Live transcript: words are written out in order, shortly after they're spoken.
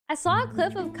I saw a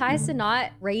clip of Cenat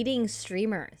rating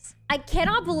streamers. I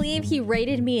cannot believe he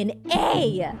rated me an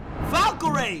A.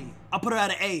 Valkyrae! I put her at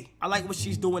an A. I like what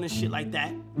she's doing and shit like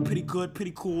that. Pretty good,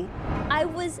 pretty cool. I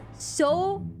was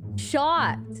so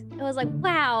shocked. I was like,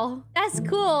 wow, that's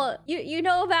cool. You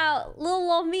know about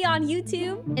little old me on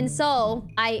YouTube? And so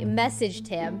I messaged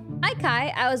him. Hi, Kai.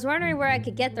 I was wondering where I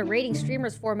could get the rating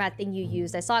streamers format thing you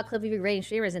used. I saw a clip of you rating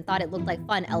streamers and thought it looked like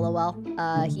fun, LOL.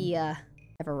 He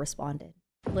never responded.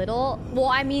 Well,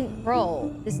 I mean,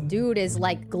 bro, this dude is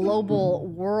like global,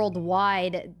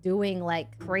 worldwide, doing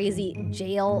like crazy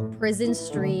jail, prison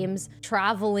streams,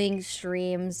 traveling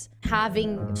streams,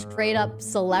 having straight up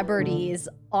celebrities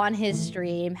on his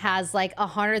stream, has like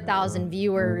 100,000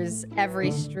 viewers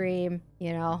every stream,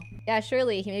 you know? Yeah,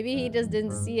 surely, maybe he just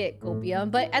didn't see it,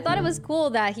 Copium, but I thought it was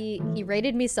cool that he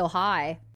rated me so high.